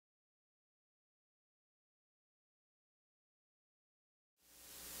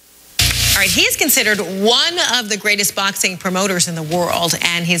right, he's considered one of the greatest boxing promoters in the world,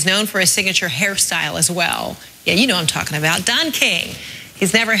 and he's known for his signature hairstyle as well. Yeah, you know what I'm talking about. Don King.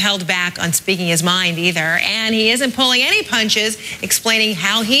 He's never held back on speaking his mind either, and he isn't pulling any punches, explaining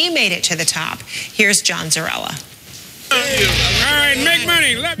how he made it to the top. Here's John Zarrella. All right, make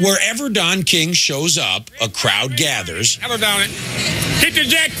money. Wherever Don King shows up, a crowd gathers. Hello, Don. Hit the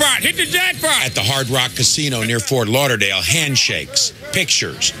jackpot. Hit the jackpot. At the Hard Rock Casino near Fort Lauderdale, handshakes,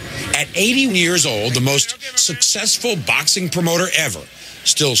 pictures. At 80 years old, the most successful boxing promoter ever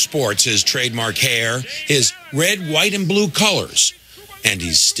still sports his trademark hair, his red, white, and blue colors. And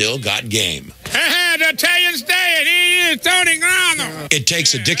he's still got game. The Italian staying. He is Tony Grano. It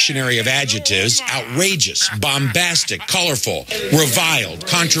takes a dictionary of adjectives, outrageous, bombastic, colorful, reviled,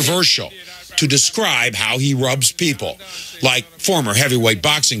 controversial, to describe how he rubs people, like former heavyweight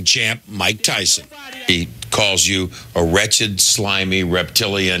boxing champ Mike Tyson. He calls you a wretched, slimy,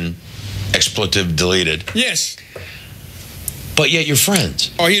 reptilian, expletive deleted. Yes. But yet you're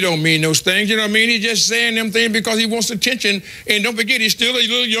friends. Oh, he don't mean those things, you know what I mean? He's just saying them things because he wants attention. And don't forget, he's still a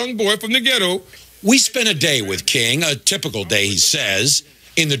little young boy from the ghetto. We spent a day with King, a typical day, he says,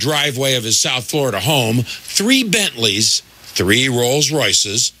 in the driveway of his South Florida home, 3 Bentleys, 3 Rolls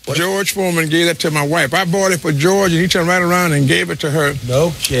Royces. George Foreman gave that to my wife. I bought it for George, and he turned right around and gave it to her.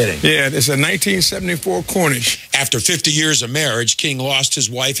 No kidding. Yeah, it's a 1974 Cornish. After 50 years of marriage, King lost his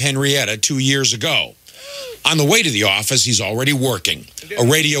wife Henrietta 2 years ago. On the way to the office, he's already working. A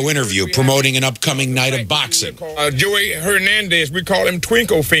radio interview promoting an upcoming night of boxing. Joey Hernandez, we call him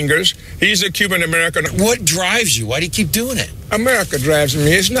Twinkle Fingers. He's a Cuban-American. What drives you? Why do you keep doing it? America drives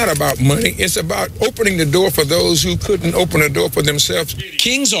me. It's not about money. It's about opening the door for those who couldn't open the door for themselves.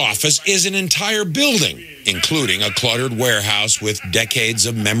 King's office is an entire building, including a cluttered warehouse with decades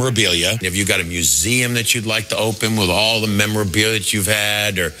of memorabilia. Have you got a museum that you'd like to open with all the memorabilia that you've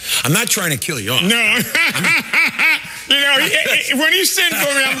had? Or I'm not trying to kill you off. No. You know, when he sends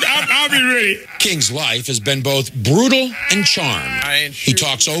for me, I'll be ready. King's life has been both brutal and charmed. He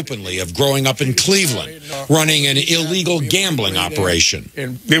talks openly of growing up in Cleveland, running an illegal gambling operation.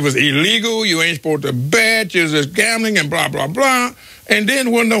 And it was illegal. You ain't supposed to bet. You're just gambling and blah, blah, blah. And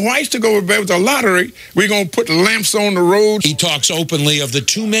then when the whites took over with the lottery, we're going to put lamps on the road. He talks openly of the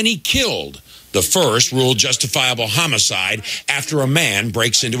too many killed. The first ruled justifiable homicide after a man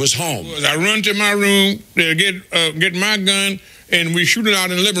breaks into his home. I run to my room to get my gun, and we shoot it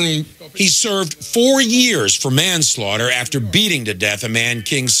out in the living room. He served 4 years for manslaughter after beating to death a man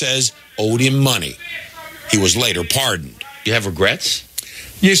King says owed him money. He was later pardoned. You have regrets?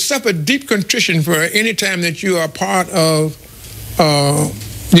 You suffer deep contrition for any time that you are part of,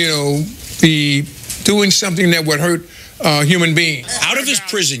 you know, doing something that would hurt human being. Out of his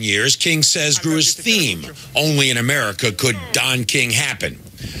prison years, King says grew his theme. Only in America could Don King happen.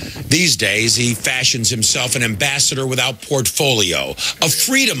 These days, he fashions himself an ambassador without portfolio, a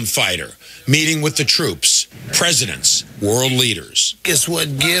freedom fighter, meeting with the troops, presidents, world leaders. It's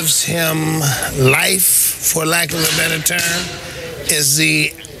what gives him life, for lack of a better term, is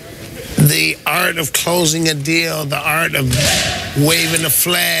the art of closing a deal, the art of waving the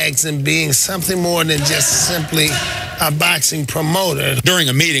flags and being something more than just simply a boxing promoter. During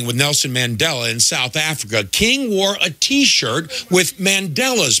a meeting with Nelson Mandela in South Africa, King wore a T-shirt with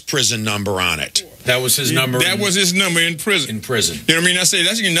Mandela's prison number on it. That was his number? That was his number in prison. In prison. You know what I mean? I say,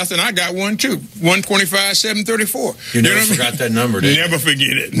 that's nothing. I got one, too. 125-734. You never forgot that number, did you? Never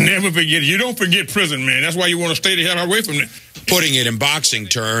forget it. Never forget it. You don't forget prison, man. That's why you want to stay the hell away from it. Putting it in boxing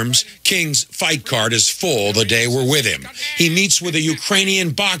terms, King's fight card is full the day we're with him. He meets with a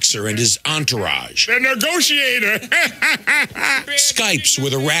Ukrainian boxer and his entourage. The negotiator. Skypes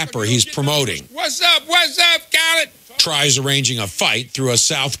with a rapper he's promoting. What's up, Khaled? Tries arranging a fight through a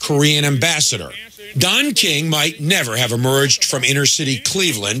South Korean ambassador. Don King might never have emerged from inner-city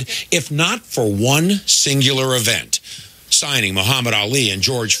Cleveland if not for one singular event: signing Muhammad Ali and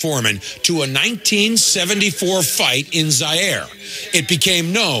George Foreman to a 1974 fight in Zaire. It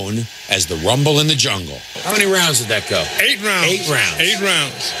became known as the Rumble in the Jungle. How many rounds did that go? 8 rounds. 8 rounds. 8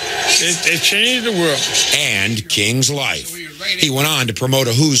 rounds. It changed the world. And King's life. He went on to promote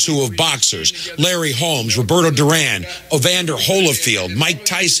a who's who of boxers: Larry Holmes, Roberto Duran, Evander Holyfield, Mike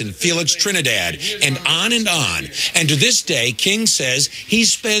Tyson, Felix Trinidad, and on and on. And to this day, King says he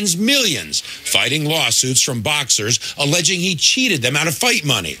spends millions fighting lawsuits from boxers alleging he cheated them out of fight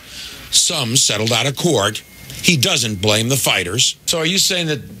money. Some settled out of court. He doesn't blame the fighters. So are you saying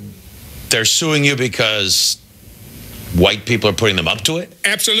that they're suing you because white people are putting them up to it?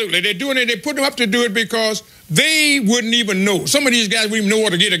 Absolutely. They're doing it. They put them up to do it because they wouldn't even know. Some of these guys wouldn't even know where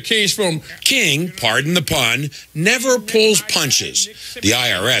to get a case from. King, pardon the pun, never pulls punches. The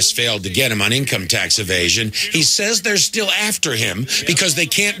IRS failed to get him on income tax evasion. He says they're still after him because they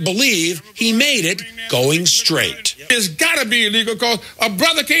can't believe he made it going straight. It's got to be illegal because a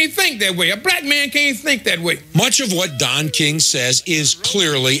brother can't think that way. A black man can't think that way. Much of what Don King says is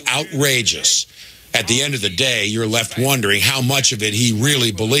clearly outrageous. At the end of the day, you're left wondering how much of it he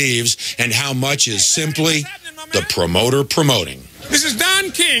really believes and how much is simply the promoter promoting. This is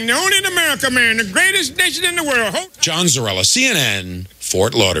Don King, the only in America man, the greatest nation in the world. John Zarrella, CNN,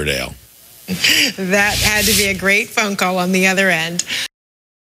 Fort Lauderdale. That had to be a great phone call on the other end.